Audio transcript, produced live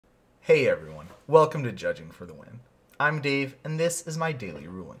Hey everyone, welcome to Judging for the Win. I'm Dave, and this is my daily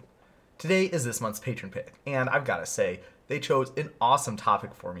ruling. Today is this month's patron pick, and I've got to say, they chose an awesome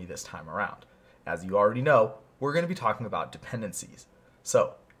topic for me this time around. As you already know, we're going to be talking about dependencies.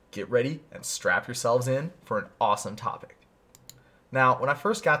 So, get ready and strap yourselves in for an awesome topic. Now, when I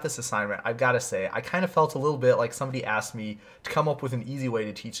first got this assignment, I've got to say, I kind of felt a little bit like somebody asked me to come up with an easy way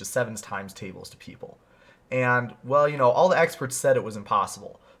to teach the 7s times tables to people. And, well, you know, all the experts said it was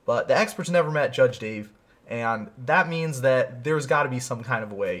impossible. But the experts never met Judge Dave, and that means that there's got to be some kind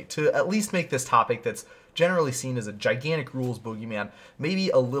of a way to at least make this topic that's generally seen as a gigantic rules boogeyman maybe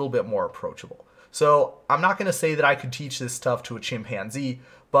a little bit more approachable. So I'm not going to say that I could teach this stuff to a chimpanzee,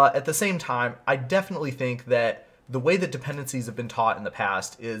 but at the same time, I definitely think that the way that dependencies have been taught in the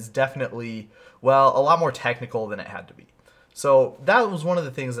past is definitely, well, a lot more technical than it had to be. So that was one of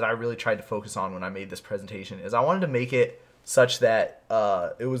the things that I really tried to focus on when I made this presentation, is I wanted to make it such that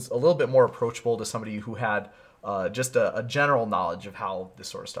it was a little bit more approachable to somebody who had just a general knowledge of how this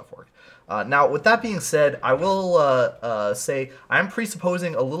sort of stuff worked. Now, with that being said, I will say I'm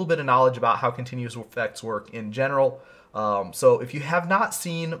presupposing a little bit of knowledge about how continuous effects work in general. So if you have not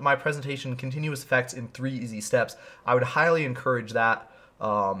seen my presentation, Continuous Effects in 3 Easy Steps, I would highly encourage that.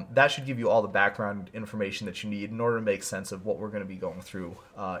 That should give you all the background information that you need in order to make sense of what we're going to be going through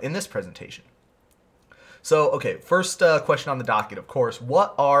in this presentation. So, okay, first question on the docket, of course,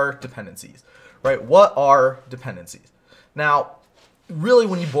 what are dependencies, right? What are dependencies? Now, really,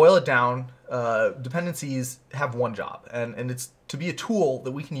 when you boil it down, dependencies have one job, and it's to be a tool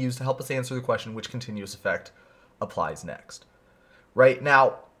that we can use to help us answer the question, which continuous effect applies next, right?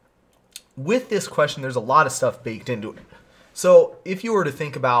 Now, with this question, there's a lot of stuff baked into it. So, if you were to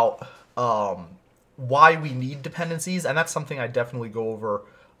think about why we need dependencies, and that's something I definitely go over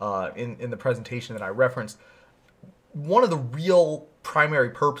in the presentation that I referenced, one of the real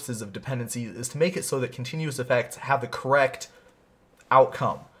primary purposes of dependencies is to make it so that continuous effects have the correct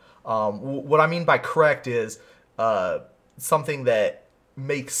outcome. What I mean by correct is something that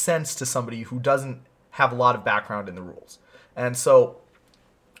makes sense to somebody who doesn't have a lot of background in the rules. And so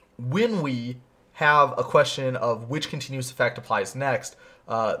when we have a question of which continuous effect applies next,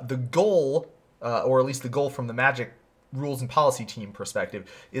 the goal, or at least the goal from the Magic rules and policy team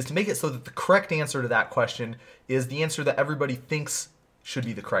perspective, is to make it so that the correct answer to that question is the answer that everybody thinks should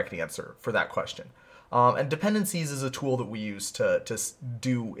be the correct answer for that question. And dependencies is a tool that we use to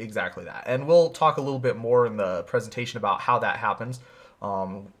do exactly that. And we'll talk a little bit more in the presentation about how that happens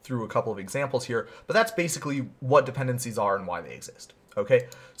through a couple of examples here. But that's basically what dependencies are and why they exist. Okay,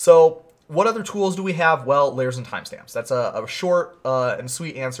 so what other tools do we have? Well, layers and timestamps. That's a short and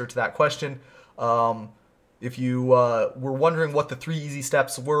sweet answer to that question. If you were wondering what the 3 easy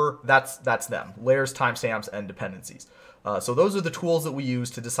steps were, that's them. Layers, timestamps, and dependencies. So those are the tools that we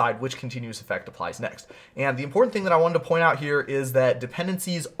use to decide which continuous effect applies next. And the important thing that I wanted to point out here is that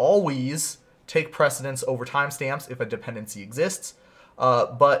dependencies always take precedence over timestamps if a dependency exists,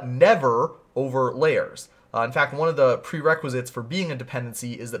 but never over layers. In fact, one of the prerequisites for being a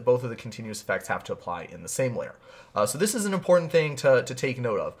dependency is that both of the continuous effects have to apply in the same layer. So this is an important thing to take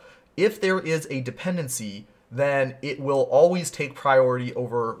note of. If there is a dependency, then it will always take priority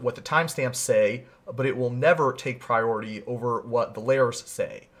over what the timestamps say, but it will never take priority over what the layers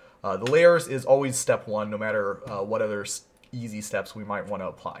say. The layers is always step 1, no matter what other easy steps we might want to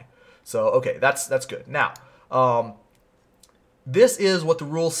apply. So, okay, that's good. Now, this is what the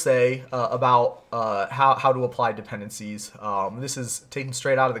rules say about how to apply dependencies. This is taken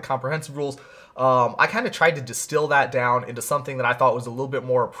straight out of the comprehensive rules. I kind of tried to distill that down into something that I thought was a little bit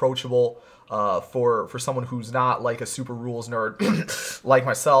more approachable for someone who's not like a super rules nerd like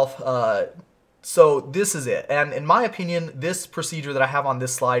myself. So this is it. And in my opinion, this procedure that I have on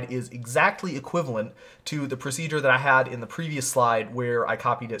this slide is exactly equivalent to the procedure that I had in the previous slide where I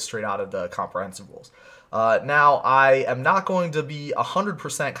copied it straight out of the comprehensive rules. Now, I am not going to be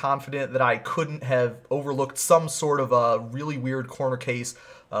 100% confident that I couldn't have overlooked some sort of a really weird corner case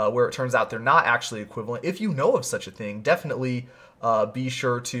where it turns out they're not actually equivalent. If you know of such a thing, definitely be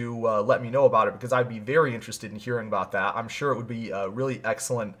sure to let me know about it, because I'd be very interested in hearing about that. I'm sure it would be a really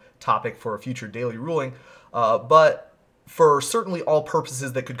excellent topic for a future daily ruling. But for certainly all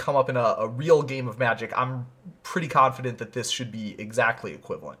purposes that could come up in a real game of Magic, I'm pretty confident that this should be exactly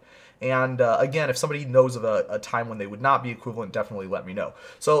equivalent. And again, if somebody knows of a time when they would not be equivalent, definitely let me know.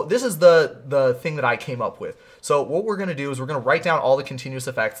 So this is the thing that I came up with. So what we're going to do is we're going to write down all the continuous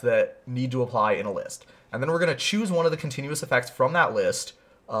effects that need to apply in a list. And then we're going to choose one of the continuous effects from that list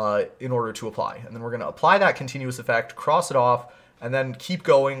in order to apply. And then we're going to apply that continuous effect, cross it off, and then keep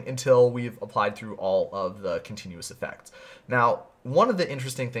going until we've applied through all of the continuous effects. Now, one of the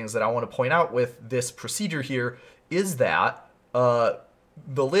interesting things that I want to point out with this procedure here is that the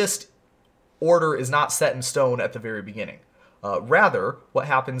list order is not set in stone at the very beginning. Rather, what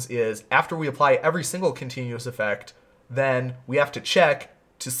happens is after we apply every single continuous effect, then we have to check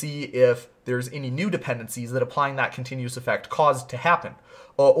to see if there's any new dependencies that applying that continuous effect caused to happen.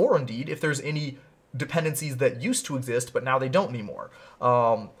 Or indeed, if there's any dependencies that used to exist, but now they don't anymore.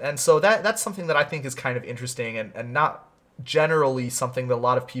 And so that's something that I think is kind of interesting and not generally something that a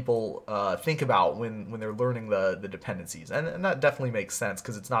lot of people think about when they're learning the dependencies. And that definitely makes sense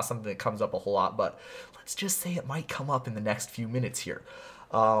because it's not something that comes up a whole lot, but let's just say it might come up in the next few minutes here.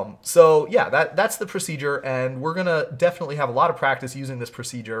 So yeah, that's the procedure, and we're gonna definitely have a lot of practice using this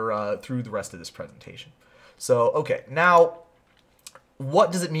procedure through the rest of this presentation. So okay, now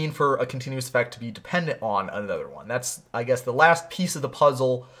what does it mean for a continuous effect to be dependent on another one? That's, I guess, the last piece of the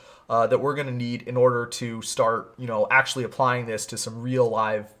puzzle that we're gonna need in order to start, actually applying this to some real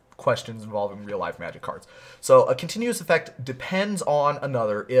live questions involving real life magic cards. So a continuous effect depends on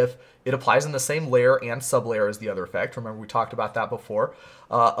another if it applies in the same layer and sublayer as the other effect. Remember, we talked about that before.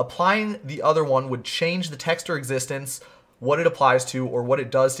 Applying the other one would change the text or existence, what it applies to, or what it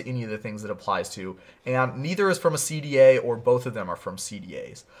does to any of the things it applies to. And neither is from a CDA, or both of them are from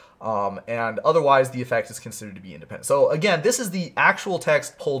CDAs. And otherwise, the effect is considered to be independent. So again, this is the actual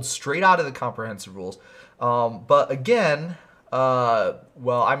text pulled straight out of the comprehensive rules. But again,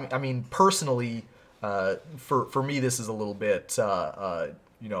 well, I mean, personally, for me, this is a little bit, a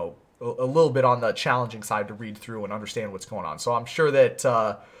little bit on the challenging side to read through and understand what's going on. So I'm sure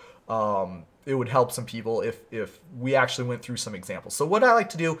that it would help some people if we actually went through some examples. So what I like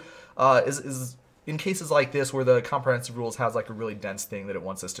to do is in cases like this where the comprehensive rules has like a really dense thing that it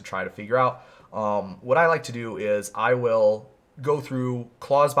wants us to try to figure out, what I like to do is I will go through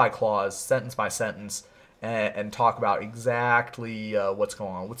clause by clause, sentence by sentence, and talk about exactly what's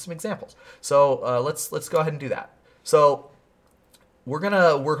going on with some examples. So let's go ahead and do that. So we're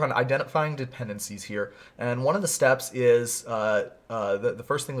gonna work on identifying dependencies here, and one of the steps is the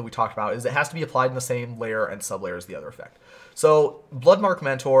first thing that we talked about is it has to be applied in the same layer and sublayer as the other effect. So Bloodmark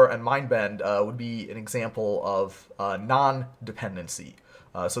Mentor and Mindbend would be an example of non-dependency.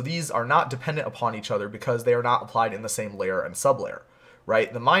 So these are not dependent upon each other because they are not applied in the same layer and sublayer.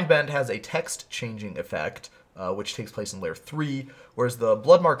 Right? The Mindbend has a text changing effect, which takes place in layer 3, whereas the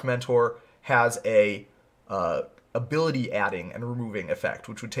Bloodmark Mentor has a ability adding and removing effect,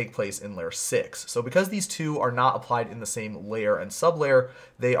 which would take place in layer 6. So because these two are not applied in the same layer and sublayer,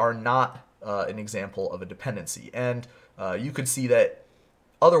 they are not an example of a dependency. And you could see that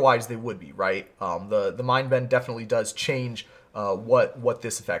otherwise they would be, right? The Mindbend definitely does change what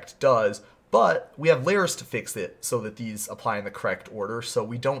this effect does, but we have layers to fix it so that these apply in the correct order, so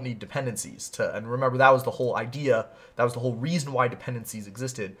we don't need dependencies to. And remember, that was the whole idea, that was the whole reason why dependencies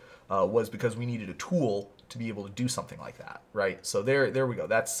existed, was because we needed a tool to be able to do something like that, right? So there we go.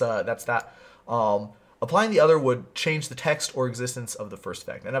 That's that. Applying the other would change the text or existence of the first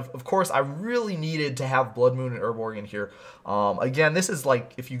effect. And of course, I really needed to have Blood Moon and Urborg in here. Again, this is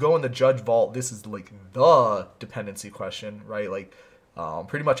like, if you go in the Judge Vault, this is like the dependency question, right? Like,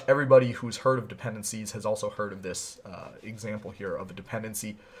 pretty much everybody who's heard of dependencies has also heard of this example here of a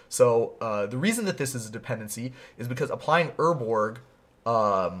dependency. So the reason that this is a dependency is because applying Urborg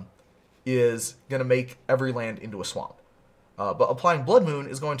is going to make every land into a swamp. But applying Blood Moon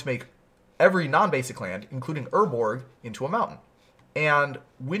is going to make every non-basic land, including Urborg, into a mountain. And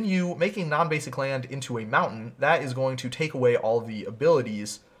when you make a non-basic land into a mountain, that is going to take away all the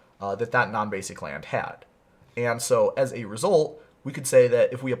abilities that non-basic land had. And so as a result, we could say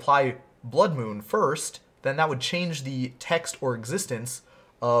that if we apply Blood Moon first, then that would change the text or existence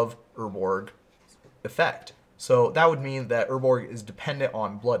of Urborg effect. So that would mean that Urborg is dependent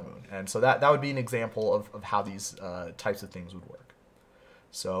on Blood Moon. And so that would be an example of how these types of things would work.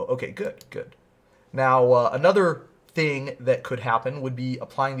 So, okay, good. Now, another thing that could happen would be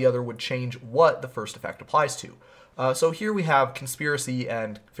applying the other would change what the first effect applies to. So here we have Conspiracy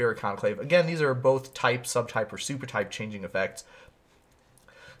and Fairy Conclave. Again, these are both type, subtype, or supertype changing effects.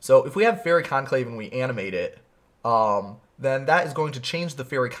 So if we have Fairy Conclave and we animate it, then that is going to change the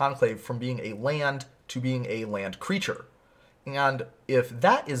Fairy Conclave from being a land to being a land creature. And if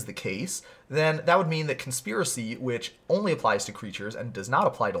that is the case, then that would mean that Conspiracy, which only applies to creatures and does not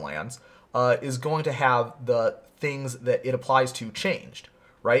apply to lands, is going to have the things that it applies to changed,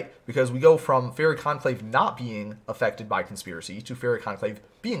 right? Because we go from Fairy Conclave not being affected by Conspiracy to Fairy Conclave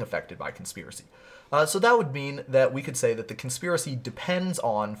being affected by Conspiracy. So that would mean that we could say that the Conspiracy depends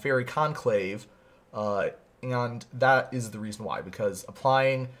on Fairy Conclave and that is the reason why, because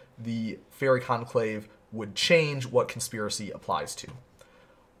applying the fairy conclave would change what conspiracy applies to.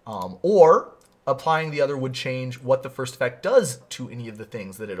 Or applying the other would change what the first effect does to any of the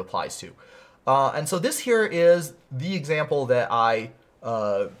things that it applies to. And so this here is the example that I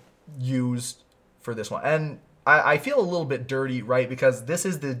used for this one. And I feel a little bit dirty, right? Because this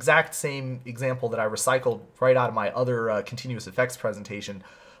is the exact same example that I recycled right out of my other continuous effects presentation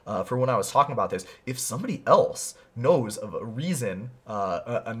for when I was talking about this. If somebody else knows of a reason,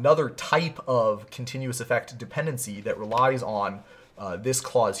 another type of continuous effect dependency that relies on this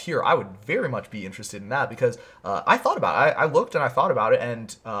clause here, I would very much be interested in that, because I thought about it. I looked and I thought about it,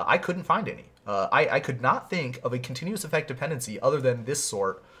 and I couldn't find any. I could not think of a continuous effect dependency other than this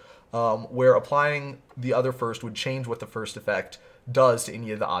sort, where applying the other first would change what the first effect does to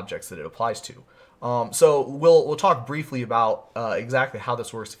any of the objects that it applies to. So we'll talk briefly about exactly how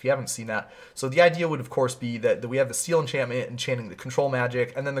this works if you haven't seen that. So the idea would, of course, be that we have the Steal enchantment enchanting the Control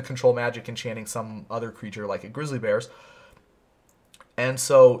magic, and then the Control magic enchanting some other creature like a Grizzly Bears. And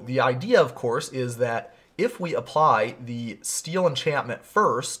so the idea, of course, is that if we apply the Steal enchantment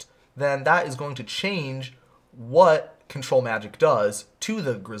first, then that is going to change what Control magic does to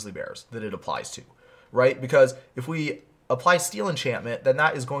the Grizzly Bears that it applies to, right? Because if we apply Steal enchantment, then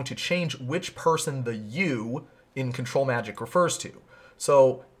that is going to change which person the you in Control magic refers to.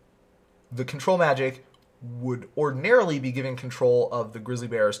 So the Control magic would ordinarily be giving control of the Grizzly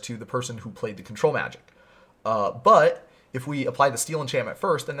Bears to the person who played the Control magic. But if we apply the Steal enchantment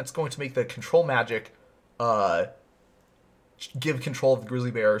first, then that's going to make the Control magic give control of the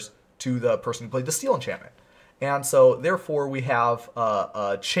Grizzly Bears to the person who played the Steal enchantment. And so, therefore, we have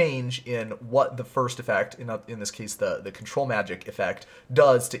a change in what the first effect, in this case the Control magic effect,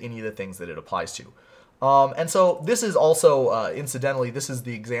 does to any of the things that it applies to. And so this is also, incidentally, this is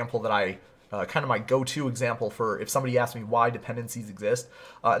the example that I, kind of my go-to example for if somebody asks me why dependencies exist.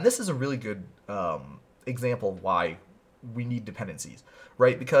 And this is a really good example of why we need dependencies,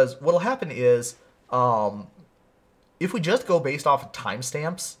 right? Because what will happen is, if we just go based off of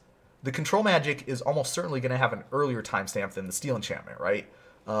timestamps, the Control magic is almost certainly going to have an earlier timestamp than the Steal enchantment, right?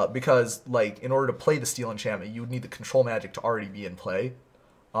 Because, like, in order to play the Steal enchantment, you would need the Control magic to already be in play.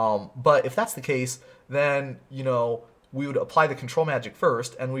 But if that's the case, then, you know, we would apply the Control magic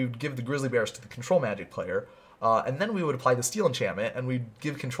first, and we would give the Grizzly Bears to the Control magic player, and then we would apply the Steal enchantment, and we'd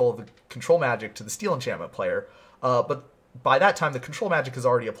give control of the Control magic to the Steal enchantment player. But by that time, the Control magic is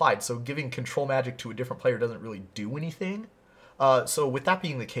already applied, so giving Control magic to a different player doesn't really do anything. So with that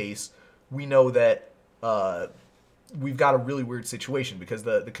being the case, we know that we've got a really weird situation, because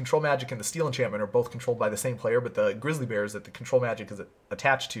the Control magic and the Steal enchantment are both controlled by the same player, but the Grizzly Bears that the Control magic is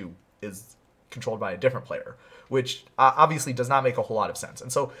attached to is controlled by a different player, which obviously does not make a whole lot of sense.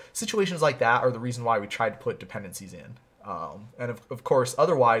 And so situations like that are the reason why we tried to put dependencies in. And of course,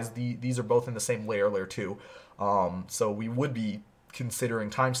 otherwise, these are both in the same layer, layer 2. So we would be considering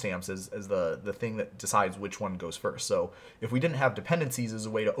timestamps as the thing that decides which one goes first. So if we didn't have dependencies as a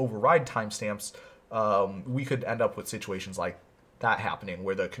way to override timestamps, we could end up with situations like that happening,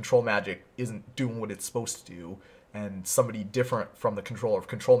 where the Control magic isn't doing what it's supposed to do, and somebody different from the controller of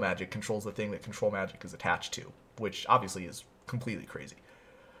Control magic controls the thing that Control magic is attached to, which obviously is completely crazy.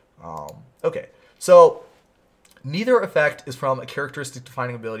 Okay, so neither effect is from a characteristic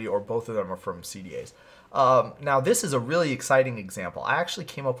defining ability, or both of them are from CDAs. Now, this is a really exciting example. I actually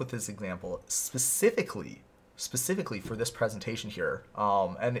came up with this example specifically for this presentation here.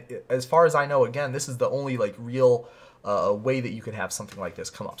 And as far as I know, again, this is the only like real way that you could have something like this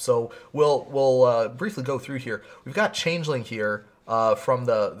come up. So we'll briefly go through here. We've got Changeling here from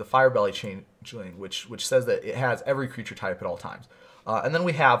the Firebelly Changeling, which says that it has every creature type at all times. And then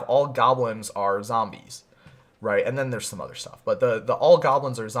we have all goblins are zombies. Right, and then there's some other stuff. But the all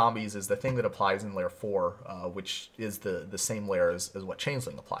goblins are zombies is the thing that applies in layer 4, which is the same layer as what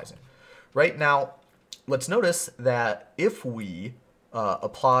Changeling applies in. Right, now, let's notice that if we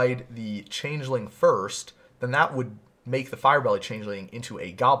applied the Changeling first, then that would make the Firebelly Changeling into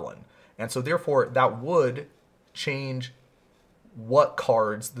a goblin. And so therefore, that would change what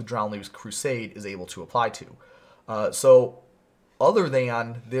cards the Drownleaves Crusade is able to apply to. So other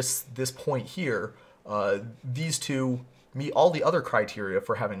than this point here, these two meet all the other criteria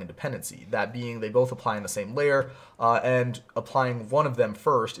for having a dependency, that being they both apply in the same layer, and applying one of them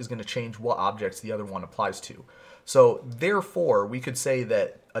first is going to change what objects the other one applies to. So therefore, we could say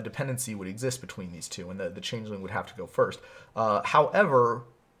that a dependency would exist between these two, and the Changeling would have to go first. However,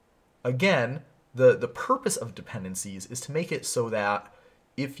 again, the purpose of dependencies is to make it so that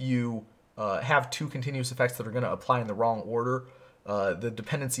if you have two continuous effects that are going to apply in the wrong order, the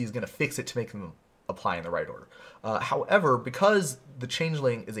dependency is going to fix it to make them apply in the right order. However, because the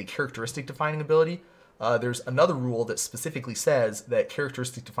changeling is a characteristic defining ability, there's another rule that specifically says that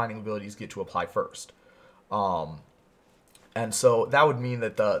characteristic defining abilities get to apply first. And so that would mean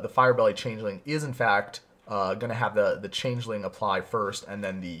that the fire belly changeling is in fact going to have the changeling apply first, and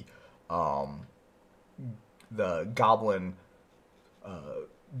then the goblin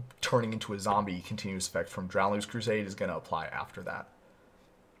turning into a zombie continuous effect from Drownling's Crusade is going to apply after that.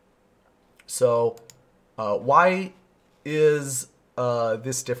 So why is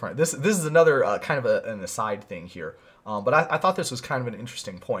this different? This is another kind of an aside thing here. But I thought this was kind of an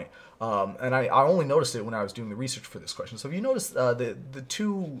interesting point. And I only noticed it when I was doing the research for this question. So if you notice the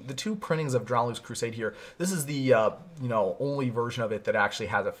two printings of Drownling's Crusade here, this is the only version of it that actually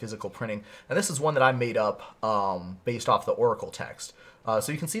has a physical printing, and this is one that I made up based off the Oracle text.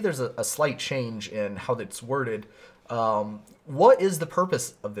 So you can see there's a slight change in how it's worded. What is the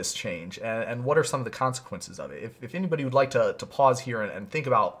purpose of this change, and what are some of the consequences of it? If anybody would like to pause here and think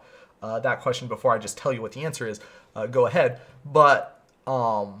about that question before I just tell you what the answer is, go ahead. But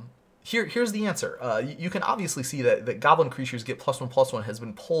here's the answer. You can obviously see that goblin creatures get +1/+1 has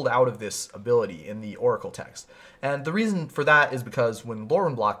been pulled out of this ability in the Oracle text. And the reason for that is because when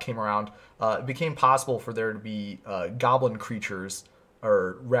Lorwyn Block came around, it became possible for there to be goblin creatures,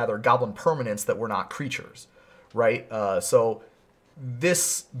 or rather goblin permanents that were not creatures, right? So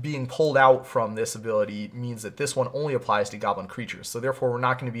this being pulled out from this ability means that this one only applies to goblin creatures. So therefore, we're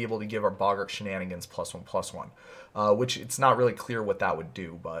not going to be able to give our Boggart shenanigans +1/+1, which it's not really clear what that would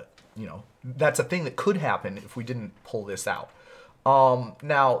do, but that's a thing that could happen if we didn't pull this out.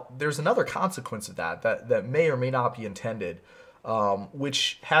 Now, there's another consequence of that may or may not be intended,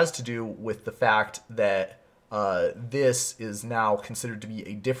 which has to do with the fact that this is now considered to be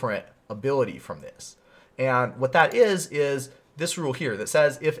a different ability from this. And what that is this rule here that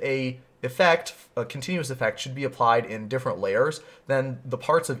says if a continuous effect should be applied in different layers, then the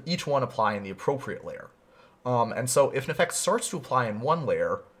parts of each one apply in the appropriate layer. And so if an effect starts to apply in one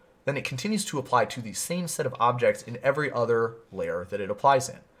layer, then it continues to apply to the same set of objects in every other layer that it applies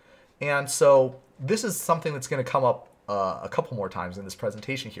in. And so this is something that's going to come up a couple more times in this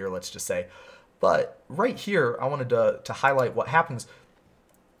presentation here, let's just say. But right here, I wanted to highlight what happens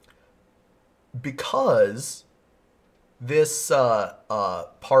because this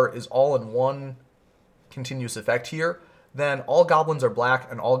part is all in one continuous effect here. Then all goblins are black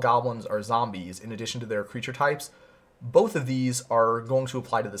and all goblins are zombies in addition to their creature types. Both of these are going to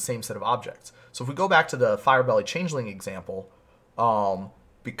apply to the same set of objects. So if we go back to the Firebelly Changeling example,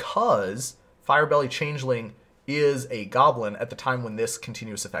 because Firebelly Changeling is a goblin at the time when this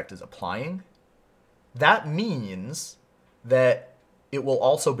continuous effect is applying, that means that it will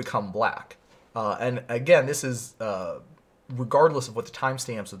also become black. And again, this is regardless of what the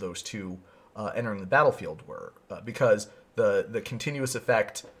timestamps of those two entering the battlefield were, because the continuous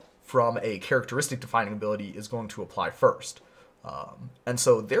effect from a characteristic defining ability is going to apply first. And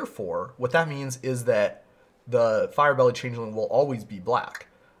so therefore, what that means is that the Firebelly Changeling will always be black,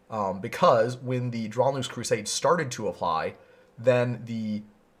 because when the Drownling's Crusade started to apply, then the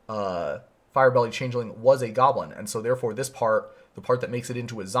Firebelly Changeling was a goblin, and so therefore this part, the part that makes it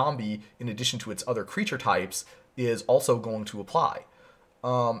into a zombie, in addition to its other creature types, is also going to apply.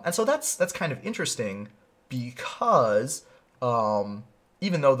 And so that's kind of interesting, because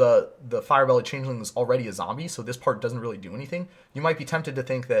even though the Firebelly Changeling is already a zombie, so this part doesn't really do anything, you might be tempted to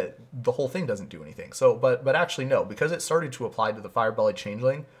think that the whole thing doesn't do anything. So, but actually no, because it started to apply to the Firebelly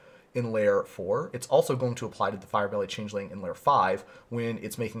Changeling in layer 4, it's also going to apply to the Firebelly Changeling in layer 5 when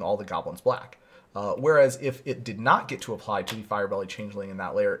it's making all the goblins black. Whereas if it did not get to apply to the Firebelly Changeling in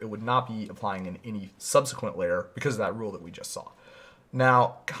that layer, it would not be applying in any subsequent layer because of that rule that we just saw.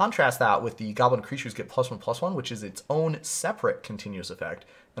 Now, contrast that with the Goblin Creatures get +1/+1, which is its own separate continuous effect.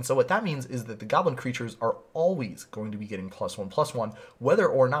 And so what that means is that the Goblin Creatures are always going to be getting +1/+1, whether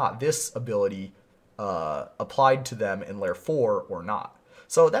or not this ability applied to them in layer 4 or not.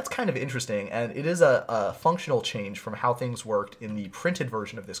 So that's kind of interesting, and it is a functional change from how things worked in the printed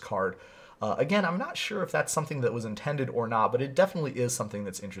version of this card. Again, I'm not sure if that's something that was intended or not, but it definitely is something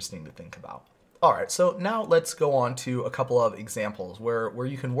that's interesting to think about. All right, so now let's go on to a couple of examples where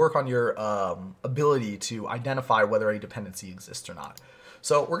you can work on your ability to identify whether a dependency exists or not.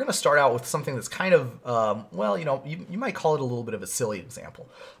 So we're going to start out with something that's kind of, well, you might call it a little bit of a silly example.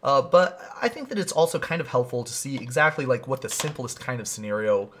 But I think that it's also kind of helpful to see exactly like what the simplest kind of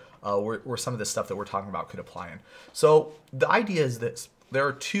scenario where some of this stuff that we're talking about could apply in. So the idea is this. There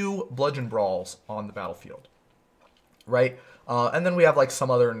are 2 bludgeon brawls on the battlefield, right? And then we have like some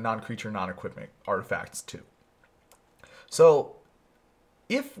other non-creature, non-equipment artifacts too. So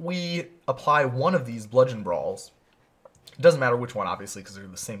if we apply one of these bludgeon brawls, it doesn't matter which one, obviously, because they're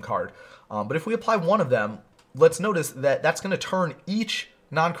the same card. But if we apply one of them, let's notice that that's going to turn each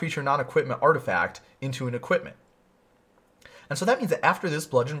non-creature, non-equipment artifact into an equipment. And so that means that after this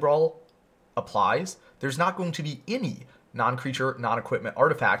bludgeon brawl applies, there's not going to be any non-creature, non-equipment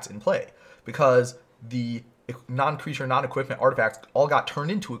artifacts in play, because the non-creature, non-equipment artifacts all got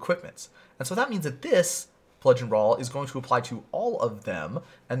turned into equipments. And so that means that this bludgeon brawl is going to apply to all of them,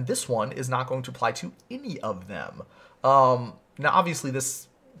 and this one is not going to apply to any of them. Now, obviously, this,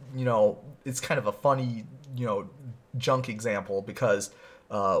 it's kind of a funny, junk example, because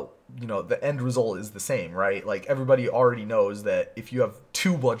the end result is the same, right? Like, everybody already knows that if you have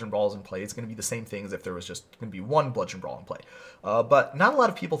two bludgeon brawls in play, it's going to be the same thing as if there was just going to be one bludgeon brawl in play. But not a lot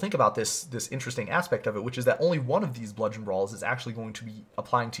of people think about this interesting aspect of it, which is that only one of these bludgeon brawls is actually going to be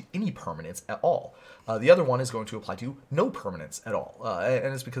applying to any permanence at all. The other one is going to apply to no permanence at all,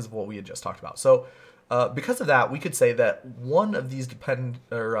 and it's because of what we had just talked about. So because of that, we could say that one of these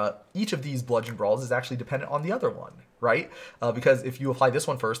each of these bludgeon brawls is actually dependent on the other one, right? Because if you apply this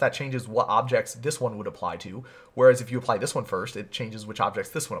one first, that changes what objects this one would apply to, whereas if you apply this one first, it changes which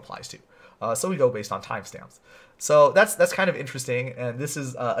objects this one applies to. So we go based on timestamps. So that's kind of interesting, and this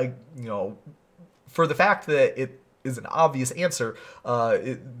is for the fact that it is an obvious answer,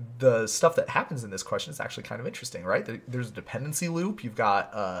 the stuff that happens in this question is actually kind of interesting, right? There's a dependency loop. You've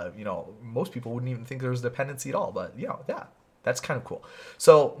got, most people wouldn't even think there's a dependency at all, but yeah, that's kind of cool.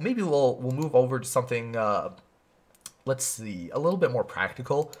 So maybe we'll move over to something, let's see, a little bit more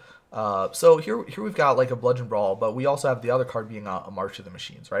practical. So here we've got like a bludgeon brawl, but we also have the other card being a March of the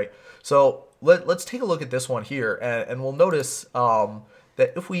Machines, right? So let's take a look at this one here, and we'll notice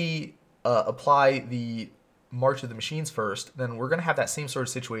that if we apply the March of the Machines first, then we're going to have that same sort of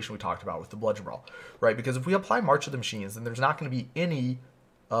situation we talked about with the bludgeon brawl, right? Because if we apply March of the Machines, then there's not going to be any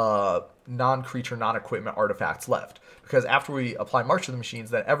non-creature, non-equipment artifacts left. Because after we apply March of the Machines,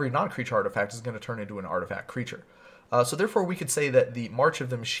 then every non-creature artifact is going to turn into an artifact creature. So therefore, we could say that the March of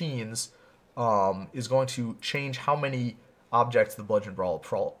the Machines is going to change how many objects the bludgeon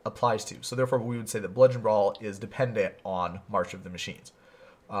brawl applies to. So therefore, we would say that bludgeon brawl is dependent on March of the Machines.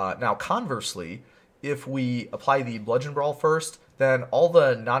 Now, conversely, if we apply the bludgeon brawl first, then all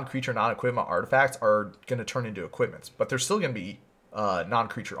the non-creature, non-equipment artifacts are going to turn into equipments, but they're still going to be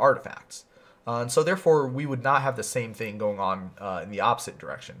non-creature artifacts. And so therefore, we would not have the same thing going on in the opposite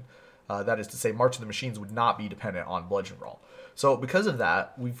direction. That is to say, March of the Machines would not be dependent on bludgeon brawl. So because of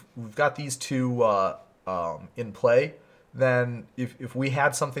that, we've got these two in play. Then if we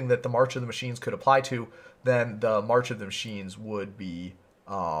had something that the March of the Machines could apply to, then the March of the Machines would be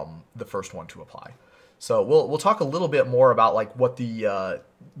the first one to apply. So we'll talk a little bit more about like what the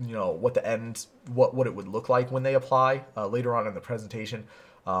what it would look like when they apply later on in the presentation.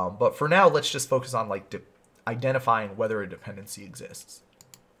 But for now, let's just focus on like identifying whether a dependency exists.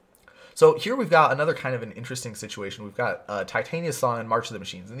 So here we've got another kind of an interesting situation. We've got Titania's Song and March of the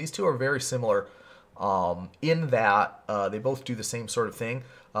Machines, and these two are very similar in that they both do the same sort of thing.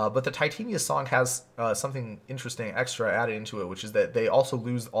 But the Titania's Song has something interesting extra added into it, which is that they also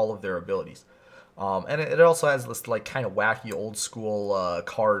lose all of their abilities. And it also has this like kind of wacky old school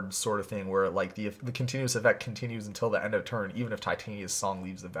card sort of thing where like the continuous effect continues until the end of turn, even if Titania's Song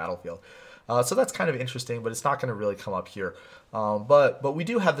leaves the battlefield. So that's kind of interesting, but it's not going to really come up here. But we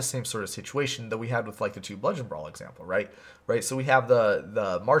do have the same sort of situation that we had with like the two bludgeon brawl example, right? So we have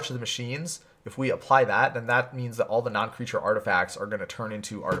the March of the Machines. If we apply that, then that means that all the non-creature artifacts are going to turn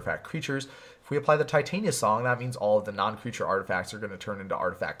into artifact creatures. If we apply the Titania Song, that means all of the non-creature artifacts are going to turn into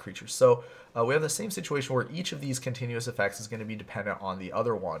artifact creatures. So we have the same situation where each of these continuous effects is going to be dependent on the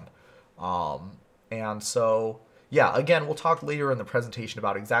other one. And so, yeah, again, we'll talk later in the presentation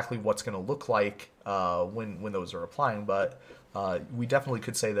about exactly what's going to look like when those are applying. But we definitely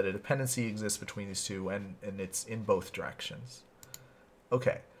could say that a dependency exists between these two, and it's in both directions.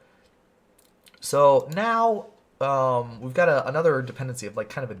 Okay. So now we've got another dependency of like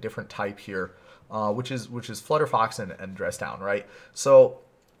kind of a different type here, which is Flutterfox and Dress Down, right? So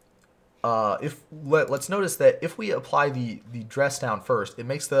let's notice that if we apply the Dress Down first, it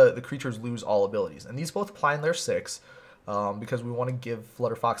makes the creatures lose all abilities, and these both apply in their 6 because we want to give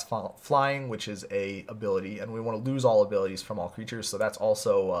Flutterfox Flying, which is a ability, and we want to lose all abilities from all creatures, so that's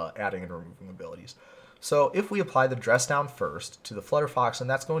also adding and removing abilities. So if we apply the Dress Down first to the Flutterfox, and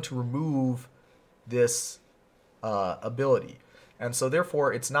that's going to remove this ability, and so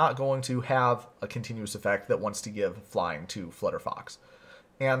therefore it's not going to have a continuous effect that wants to give Flying to Flutterfox.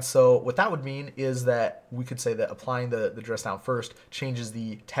 And so what that would mean is that we could say that applying the dress down first changes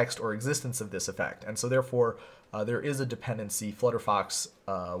the text or existence of this effect. And so therefore, there is a dependency. Flutterfox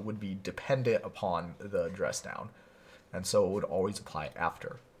would be dependent upon the dress down. And so it would always apply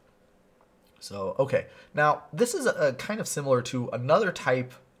after. So, okay. Now, this is a kind of similar to another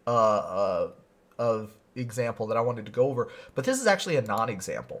type of example that I wanted to go over, but this is actually a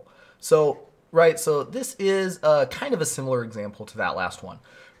non-example. So, right, so this is kind of a similar example to that last one,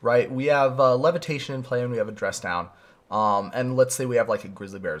 right? We have levitation in play and we have a dress down. And let's say we have like a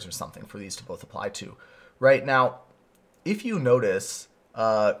grizzly bears or something for these to both apply to. Right now, if you notice,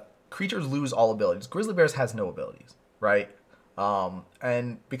 creatures lose all abilities. Grizzly bears has no abilities, right?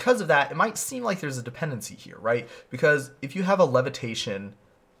 And because of that, it might seem like there's a dependency here, right? Because if you have a levitation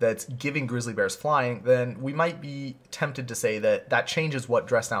that's giving grizzly bears flying, then we might be tempted to say that that changes what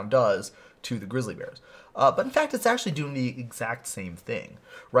dress down does to the grizzly bears. But in fact, it's actually doing the exact same thing,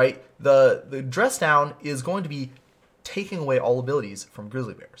 right? The dress down is going to be taking away all abilities from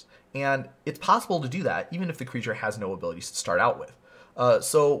grizzly bears. And it's possible to do that even if the creature has no abilities to start out with.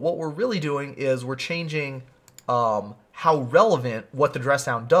 So what we're really doing is we're changing how relevant what the dress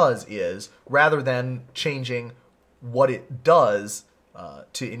down does is, rather than changing what it does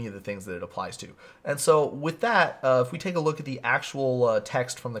to any of the things that it applies to. And so with that, if we take a look at the actual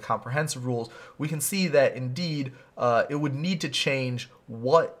text from the comprehensive rules, we can see that indeed it would need to change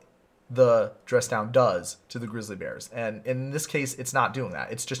what the dress down does to the grizzly bears. And in this case, it's not doing that.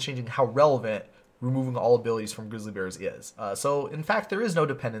 It's just changing how relevant removing all abilities from grizzly bears is. So in fact, there is no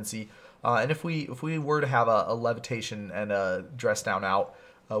dependency. And if we were to have a levitation and a dress down out,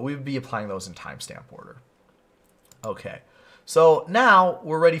 we would be applying those in timestamp order. Okay, so now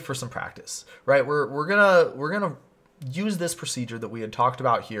we're ready for some practice, right? We're gonna use this procedure that we had talked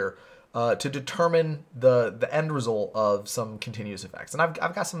about here to determine the end result of some continuous effects. And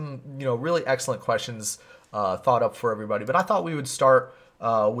I've got some really excellent questions thought up for everybody, but I thought we would start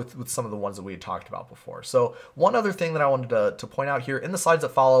with some of the ones that we had talked about before. So one other thing that I wanted to point out here, in the slides that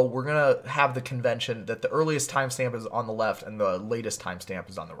follow, we're going to have the convention that the earliest timestamp is on the left and the latest timestamp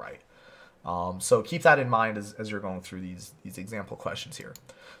is on the right. So keep that in mind as you're going through these example questions here.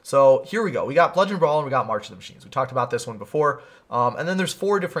 So here we go. We got Bludgeon Brawl and we got March of the Machines. We talked about this one before. And then there's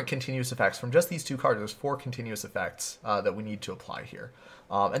 4 different continuous effects. From just these 2 cards, there's 4 continuous effects that we need to apply here.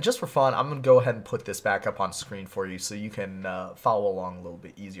 And just for fun, I'm going to go ahead and put this back up on screen for you so you can follow along a little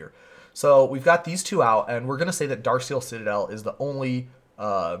bit easier. So we've got these 2 out, and we're going to say that Darksteel Citadel is the only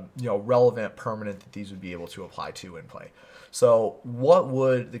relevant permanent that these would be able to apply to in play. So what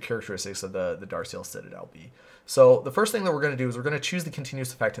would the characteristics of the Darksteel Citadel be? So the first thing that we're going to do is we're going to choose the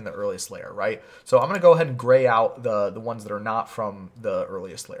continuous effect in the earliest layer, right? So I'm going to go ahead and gray out the ones that are not from the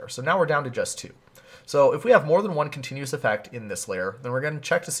earliest layer. So now we're down to just 2. So if we have more than 1 continuous effect in this layer, then we're going to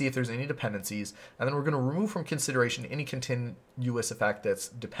check to see if there's any dependencies, and then we're going to remove from consideration any continuous effect that's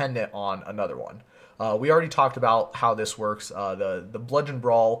dependent on another one. We already talked about how this works. The Bludgeon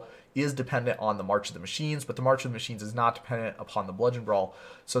Brawl is dependent on the March of the Machines, but the March of the Machines is not dependent upon the Bludgeon Brawl.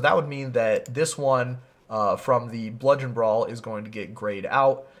 So that would mean that this one from the Bludgeon Brawl is going to get grayed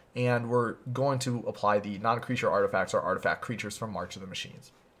out, and we're going to apply the non-creature artifacts or artifact creatures from March of the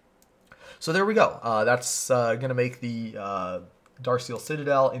Machines. So there we go. That's going to make the Darksteel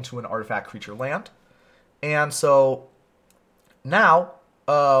Citadel into an artifact creature land. And so now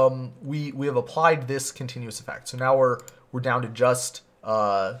we have applied this continuous effect. So now we're down to just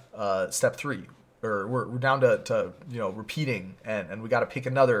step 3, or we're down to repeating, and we got to pick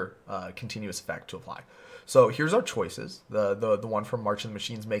another continuous effect to apply. So here's our choices. The one from March of the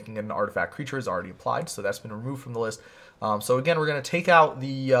Machines making an artifact creature is already applied, so that's been removed from the list. So again, we're going to take out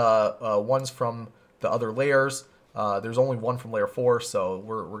the ones from the other layers. There's only one from layer 4, so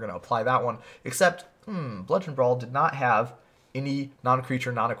we're going to apply that one. Except, Bludgeon Brawl did not have any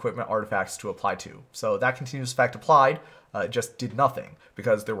non-creature, non-equipment artifacts to apply to. So that continuous effect applied, just did nothing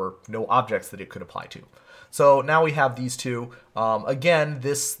because there were no objects that it could apply to. So now we have these 2. Again,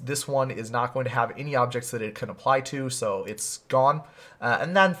 this one is not going to have any objects that it can apply to, so it's gone.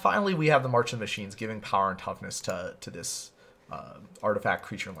 And then finally we have the March of the Machines giving power and toughness to this artifact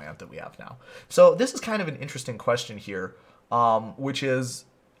creature land that we have now. So this is kind of an interesting question here, which is,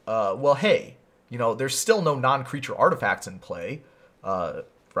 well, hey, there's still no non-creature artifacts in play,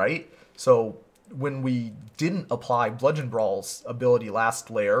 right? So when we didn't apply Bludgeon Brawl's ability last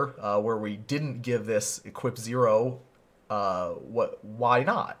layer, where we didn't give this equip 0, why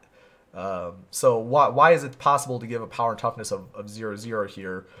not? So why is it possible to give a power and toughness of 0/0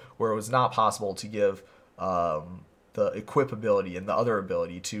 here, where it was not possible to give the equip ability and the other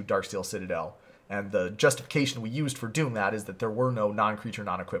ability to Darksteel Citadel? And the justification we used for doing that is that there were no non-creature,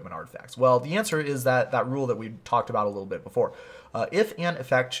 non-equipment artifacts. Well, the answer is that rule that we talked about a little bit before. If an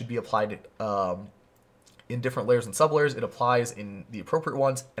effect should be applied in different layers and sublayers, it applies in the appropriate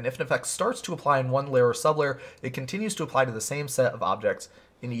ones. And if an effect starts to apply in one layer or sublayer, it continues to apply to the same set of objects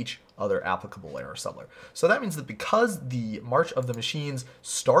in each other applicable layer or sublayer. So that means that because the March of the Machines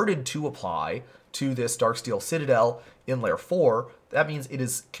started to apply to this Darksteel Citadel in layer 4, that means it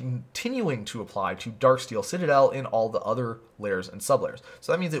is continuing to apply to Darksteel Citadel in all the other layers and sublayers.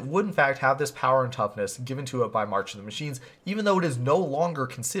 So that means it would in fact have this power and toughness given to it by March of the Machines, even though it is no longer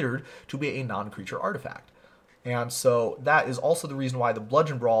considered to be a non-creature artifact. And so that is also the reason why the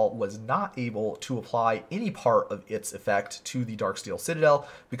Bludgeon Brawl was not able to apply any part of its effect to the Darksteel Citadel,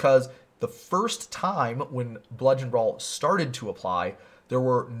 because the first time when Bludgeon Brawl started to apply, there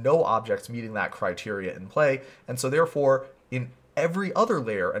were no objects meeting that criteria in play, and so therefore in every other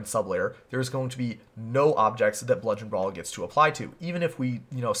layer and sublayer, there's going to be no objects that Bludgeon Brawl gets to apply to, even if we,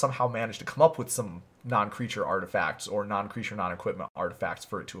 somehow manage to come up with some non-creature artifacts or non-creature, non-equipment artifacts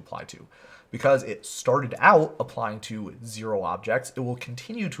for it to apply to. Because it started out applying to 0 objects, it will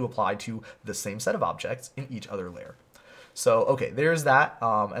continue to apply to the same set of objects in each other layer. So, okay, there's that.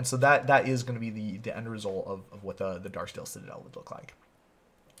 And so that is going to be the end result of what the Darksteel Citadel would look like.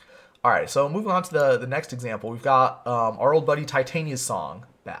 All right, so moving on to the next example, we've got our old buddy Titania's Song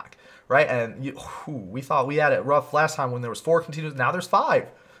back, right? And we thought we had it rough last time when there was 4 continuous. Now there's 5.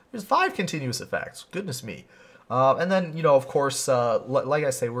 There's 5 continuous effects. Goodness me. And then, of course, like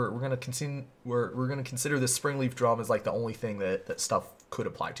I say, we're gonna consider this Springleaf Drum as like the only thing that stuff could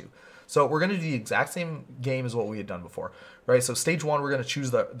apply to. So we're gonna do the exact same game as what we had done before, right? So stage 1, we're gonna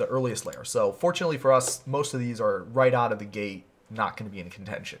choose the earliest layer. So fortunately for us, most of these are right out of the gate not gonna be in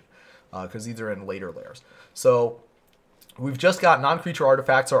contention, because these are in later layers. So we've just got non-creature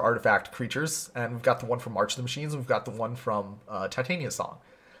artifacts or artifact creatures, and we've got the one from March of the Machines, and we've got the one from Titania's Song.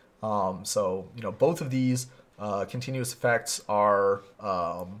 So both of these continuous effects are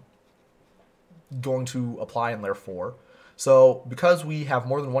going to apply in layer 4. So because we have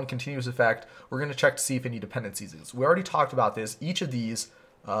more than one continuous effect, we're going to check to see if any dependencies exist. We already talked about this. Each of these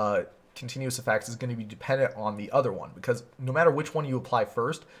continuous effects is going to be dependent on the other one, because no matter which one you apply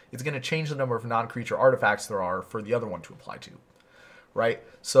first, it's going to change the number of non-creature artifacts there are for the other one to apply to. Right?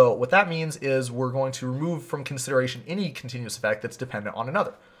 So what that means is we're going to remove from consideration any continuous effect that's dependent on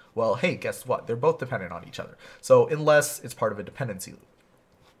another. Well, hey, guess what? They're both dependent on each other. So unless it's part of a dependency loop.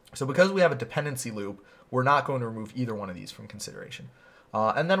 So because we have a dependency loop, we're not going to remove either one of these from consideration.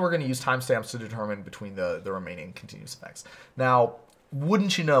 And then we're going to use timestamps to determine between the remaining continuous effects. Now,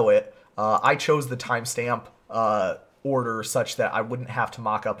 wouldn't you know it, I chose the timestamp order such that I wouldn't have to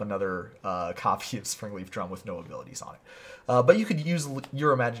mock up another copy of Springleaf Drum with no abilities on it. But you could use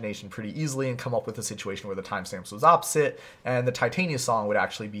your imagination pretty easily and come up with a situation where the timestamps was opposite, and the Titania Song would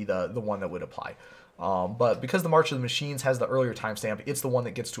actually be the one that would apply. But because the March of the Machines has the earlier timestamp, it's the one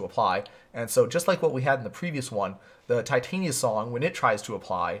that gets to apply. And so just like what we had in the previous one, the Titania Song, when it tries to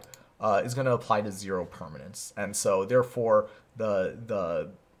apply, is going to apply to 0 permanence. And so therefore,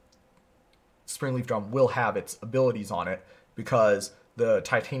 the Springleaf Drum will have its abilities on it, because the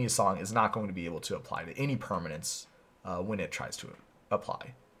Titania Song is not going to be able to apply to any permanence when it tries to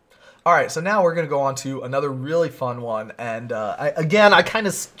apply. All right, so now we're going to go on to another really fun one. And I kind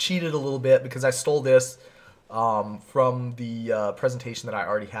of cheated a little bit because I stole this from the presentation that I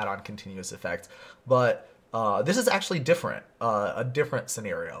already had on continuous effects. But this is actually different, a different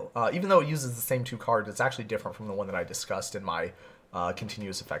scenario. Even though it uses the same 2 cards, it's actually different from the one that I discussed in my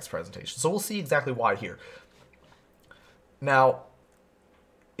continuous effects presentation. So we'll see exactly why here. Now,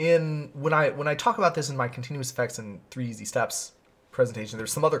 when I talk about this in my continuous effects and 3 easy steps presentation,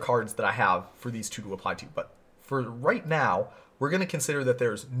 there's some other cards that I have for these 2 to apply to. But for right now, we're going to consider that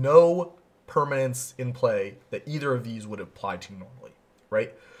there's no permanence in play that either of these would apply to normally,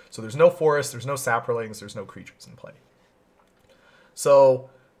 right? So there's no forest, there's no saplings, there's no creatures in play. So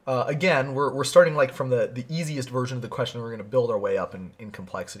again, we're starting like from the easiest version of the question. We're going to build our way up in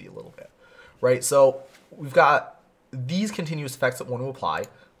complexity a little bit, right? So we've got these continuous effects that want to apply.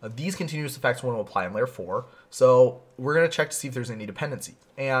 These continuous effects want to apply in layer 4. So we're going to check to see if there's any dependency.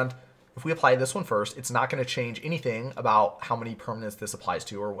 And if we apply this one first, it's not going to change anything about how many permanents this applies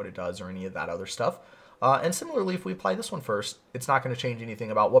to or what it does or any of that other stuff. And similarly, if we apply this one first, it's not going to change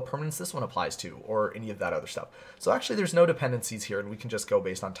anything about what permanence this one applies to or any of that other stuff. So actually, there's no dependencies here, and we can just go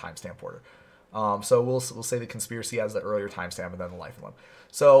based on timestamp order. So we'll say the conspiracy has the earlier timestamp and then the life and limb.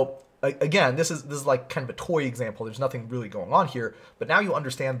 So again, this is like kind of a toy example. There's nothing really going on here, but now you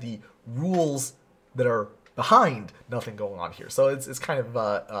understand the rules that are behind nothing going on here. So it's kind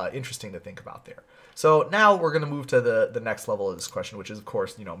of interesting to think about there. So now we're going to move to the next level of this question, which is, of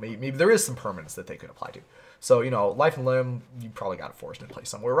course, maybe there is some permanence that they could apply to. So, life and limb, you probably got a forest in place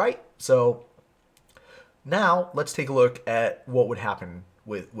somewhere, right? So now let's take a look at what would happen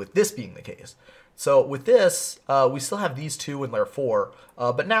with this being the case. So with this, we still have these two in layer 4,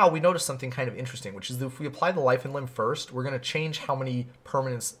 but now we notice something kind of interesting, which is that if we apply the life and limb first, we're going to change how many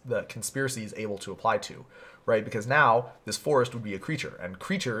permanents the conspiracy is able to apply to, right? Because now this forest would be a creature, and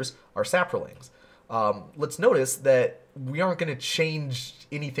creatures are saprolings. Let's notice that we aren't going to change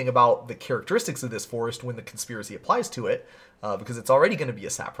anything about the characteristics of this forest when the conspiracy applies to it, because it's already going to be a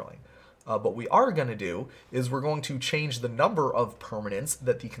saproling. What we are going to do is we're going to change the number of permanents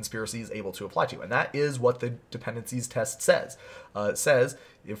that the conspiracy is able to apply to. And that is what the dependencies test says. It says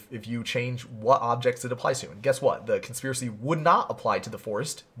if you change what objects it applies to. And guess what? The conspiracy would not apply to the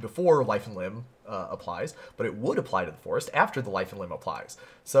forest before life and limb applies, but it would apply to the forest after the life and limb applies.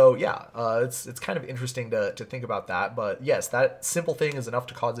 So yeah, it's kind of interesting to think about that. But yes, that simple thing is enough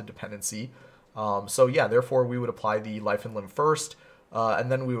to cause a dependency. So yeah, therefore we would apply the life and limb first,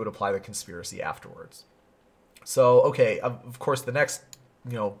 and then we would apply the conspiracy afterwards. So, okay, of course, the next,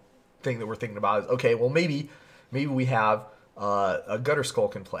 thing that we're thinking about is, okay, well, maybe we have a gutter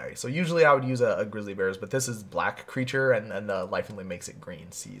skulk in play. So usually I would use a grizzly bears, but this is black creature, and the life and limb makes it green.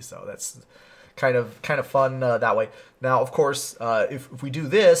 See, so that's kind of fun that way. Now, of course, if we do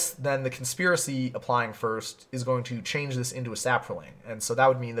this, then the conspiracy applying first is going to change this into a saproling, and so that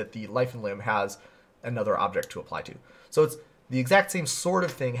would mean that the life and limb has another object to apply to. So it's the exact same sort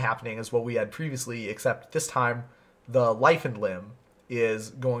of thing happening as what we had previously, except this time the life and limb is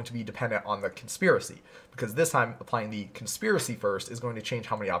going to be dependent on the conspiracy, because this time applying the conspiracy first is going to change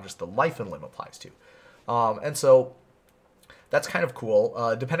how many objects the life and limb applies to. And so that's kind of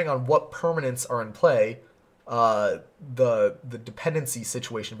cool. Depending on what permanents are in play, the dependency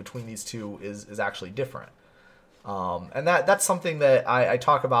situation between these two is actually different. And that's something that I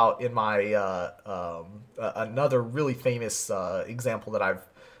talk about in my another really famous example that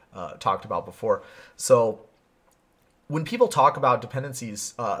I've talked about before. So when people talk about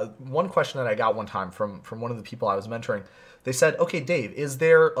dependencies, one question that I got one time from one of the people I was mentoring, they said, okay, Dave, is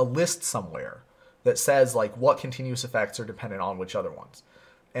there a list somewhere that says like what continuous effects are dependent on which other ones?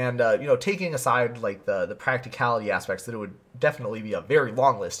 And taking aside like the practicality aspects, that it would definitely be a very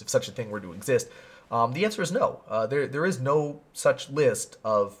long list if such a thing were to exist. The answer is no. There is no such list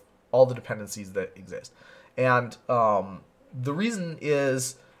of all the dependencies that exist. And the reason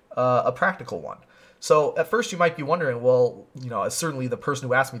is a practical one. So at first you might be wondering, well, certainly the person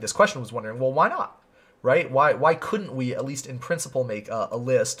who asked me this question was wondering, well, why not? Right? Why couldn't we, at least in principle, make a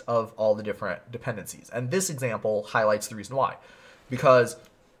list of all the different dependencies? And this example highlights the reason why. Because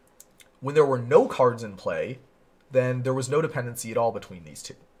when there were no cards in play, then there was no dependency at all between these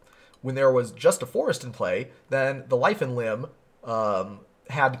two. When there was just a forest in play, then the life and limb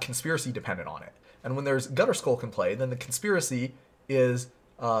had conspiracy dependent on it. And when there's gutter skulk in play, then the conspiracy is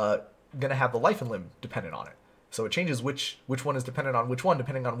going to have the life and limb dependent on it. So it changes which one is dependent on which one,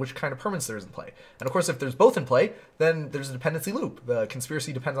 depending on which kind of permanence there is in play. And of course, if there's both in play, then there's a dependency loop. The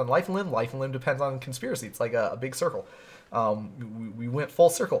conspiracy depends on life and limb depends on conspiracy. It's like a big circle. We went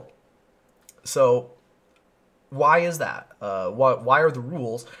full circle. So why is that? Why are the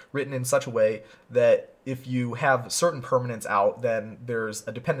rules written in such a way that if you have certain permanents out, then there's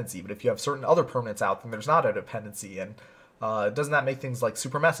a dependency, but if you have certain other permanents out, then there's not a dependency? And doesn't that make things like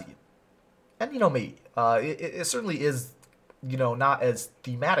super messy? And maybe it certainly is, not as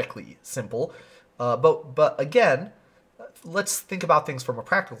thematically simple. But again, let's think about things from a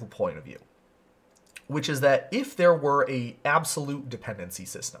practical point of view, which is that if there were a absolute dependency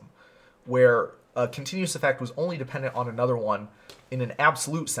system where a continuous effect was only dependent on another one in an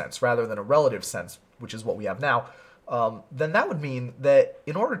absolute sense rather than a relative sense, which is what we have now, then that would mean that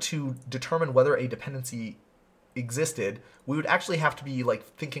in order to determine whether a dependency existed, we would actually have to be like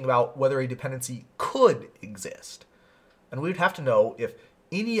thinking about whether a dependency could exist. And we would have to know if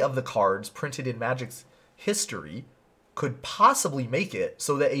any of the cards printed in Magic's history could possibly make it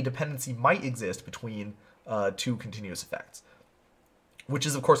so that a dependency might exist between two continuous effects, which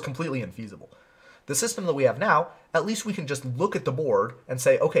is of course completely infeasible. The system that we have now, at least we can just look at the board and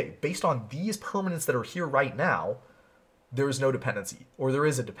say, okay, based on these permanents that are here right now, there is no dependency, or there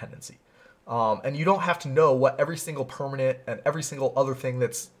is a dependency. And you don't have to know what every single permanent and every single other thing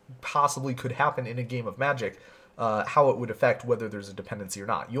that's possibly could happen in a game of Magic, how it would affect whether there's a dependency or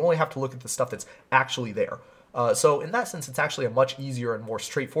not. You only have to look at the stuff that's actually there. So in that sense, it's actually a much easier and more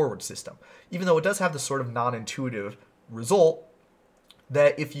straightforward system, even though it does have this sort of non-intuitive result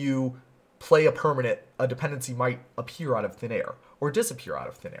that if you play a permanent, a dependency might appear out of thin air or disappear out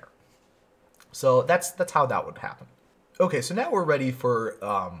of thin air. So that's how that would happen. Okay, so now we're ready for,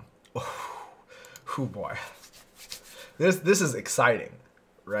 oh boy, this is exciting,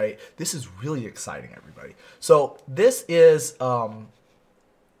 right? This is really exciting, everybody. So this is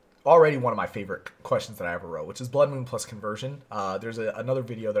already one of my favorite questions that I ever wrote, which is blood moon plus conversion. There's another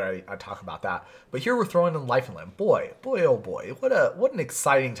video that I talk about that, but here we're throwing in life and limb. Boy, oh boy, what an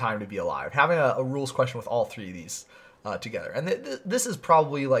exciting time to be alive, having a rules question with all three of these together. And this is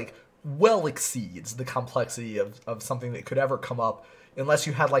probably like well exceeds the complexity of something that could ever come up unless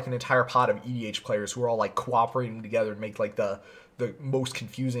you had like an entire pod of EDH players who are all like cooperating together and make like the most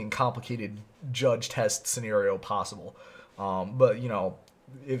confusing, complicated judge test scenario possible. But you know,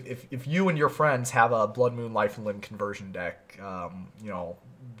 if you and your friends have a blood moon life and limb conversion deck, you know,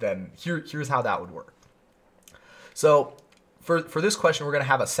 then here's how that would work. So for this question, we're gonna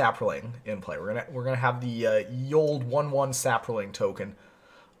have a saproling in play. We're gonna have the old 1/1 saproling token.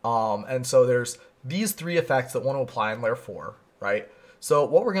 And so there's these three effects that want to apply in layer 4, right? So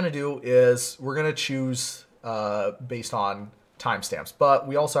what we're going to do is we're going to choose based on timestamps, but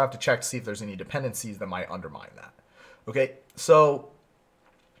we also have to check to see if there's any dependencies that might undermine that. Okay, so,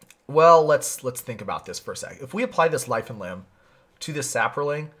 well, let's think about this for a sec. If we apply this life and limb to this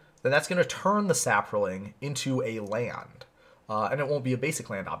saproling, then that's going to turn the saproling into a land. And it won't be a basic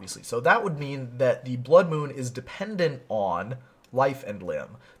land, obviously. So that would mean that the blood moon is dependent on life and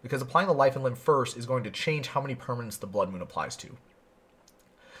limb, because applying the life and limb first is going to change how many permanents the blood moon applies to.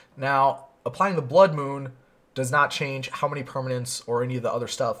 Now, applying the blood moon does not change how many permanents or any of the other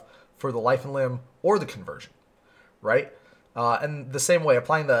stuff for the life and limb or the conversion, right? And the same way,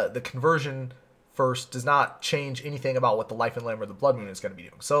 applying the conversion first does not change anything about what the life and limb or the blood moon is going to be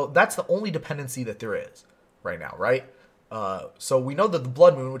doing. So that's the only dependency that there is right now, right? So we know that the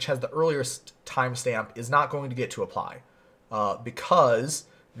blood moon, which has the earliest timestamp, is not going to get to apply. Because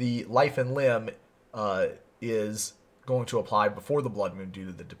the life and limb is going to apply before the blood moon due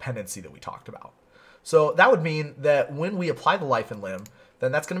to the dependency that we talked about. So that would mean that when we apply the life and limb,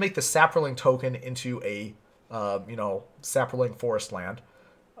 then that's going to make the saproling token into a, you know, saproling forest land,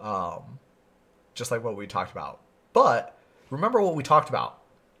 just like what we talked about. But remember what we talked about.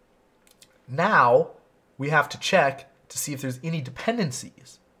 Now we have to check to see if there's any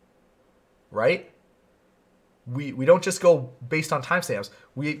dependencies, right? We don't just go based on timestamps.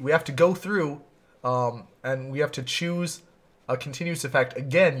 We have to go through and we have to choose a continuous effect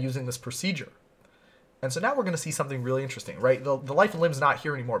again using this procedure. And so now we're going to see something really interesting, right? The life and limb is not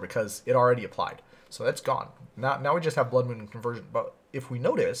here anymore because it already applied. So that's gone. Now we just have blood moon and conversion. But if we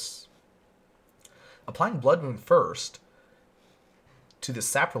notice, applying blood moon first to the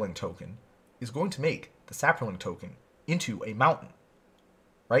saproling token is going to make the saproling token into a mountain,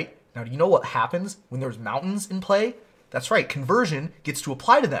 right? Now, do you know what happens when there's mountains in play? That's right, conversion gets to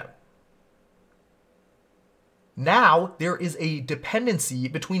apply to them. Now, there is a dependency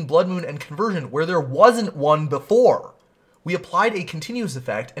between blood moon and conversion where there wasn't one before. We applied a continuous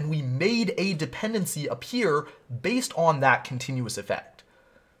effect and we made a dependency appear based on that continuous effect.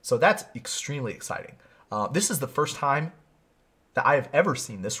 So that's extremely exciting. This is the first time that I have ever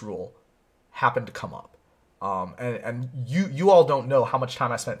seen this rule happen to come up. And you all don't know how much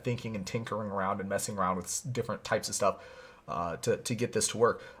time I spent thinking and tinkering around and messing around with different types of stuff to get this to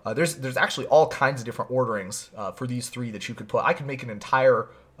work. There's actually all kinds of different orderings for these three that you could put. I could make an entire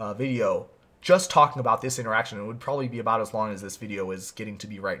video just talking about this interaction. It would probably be about as long as this video is getting to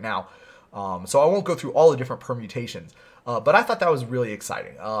be right now. So I won't go through all the different permutations. But I thought that was really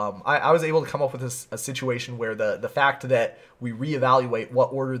exciting. I was able to come up with a situation where the fact that we reevaluate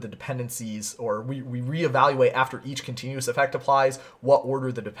what order the dependencies, or we reevaluate after each continuous effect applies, what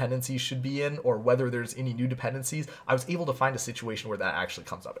order the dependencies should be in, or whether there's any new dependencies, I was able to find a situation where that actually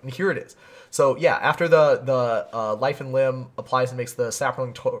comes up. And here it is. So yeah, after the life and limb applies and makes the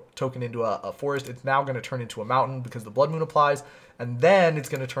saproling token into a forest, it's now going to turn into a mountain because the blood moon applies, and then it's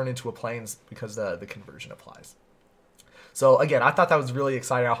going to turn into a plains because the conversion applies. So again, I thought that was really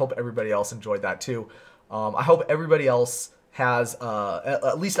exciting. I hope everybody else enjoyed that too. I hope everybody else has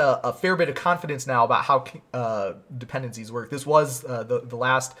at least a fair bit of confidence now about how dependencies work. This was the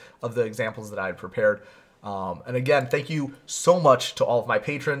last of the examples that I had prepared. And again, thank you so much to all of my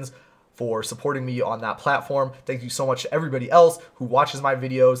patrons for supporting me on that platform. Thank you so much to everybody else who watches my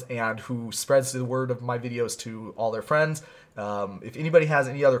videos and who spreads the word of my videos to all their friends. If anybody has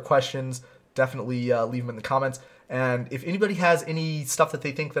any other questions, definitely leave them in the comments. And if anybody has any stuff that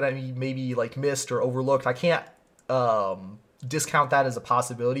they think that I maybe like missed or overlooked, I can't discount that as a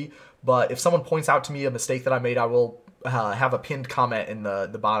possibility. But if someone points out to me a mistake that I made, I will have a pinned comment in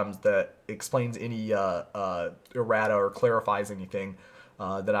the bottoms that explains any errata or clarifies anything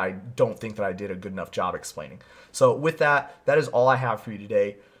that I don't think that I did a good enough job explaining. So with that, that is all I have for you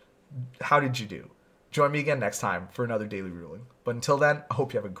today. How did you do? Join me again next time for another daily ruling. But until then, I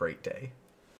hope you have a great day.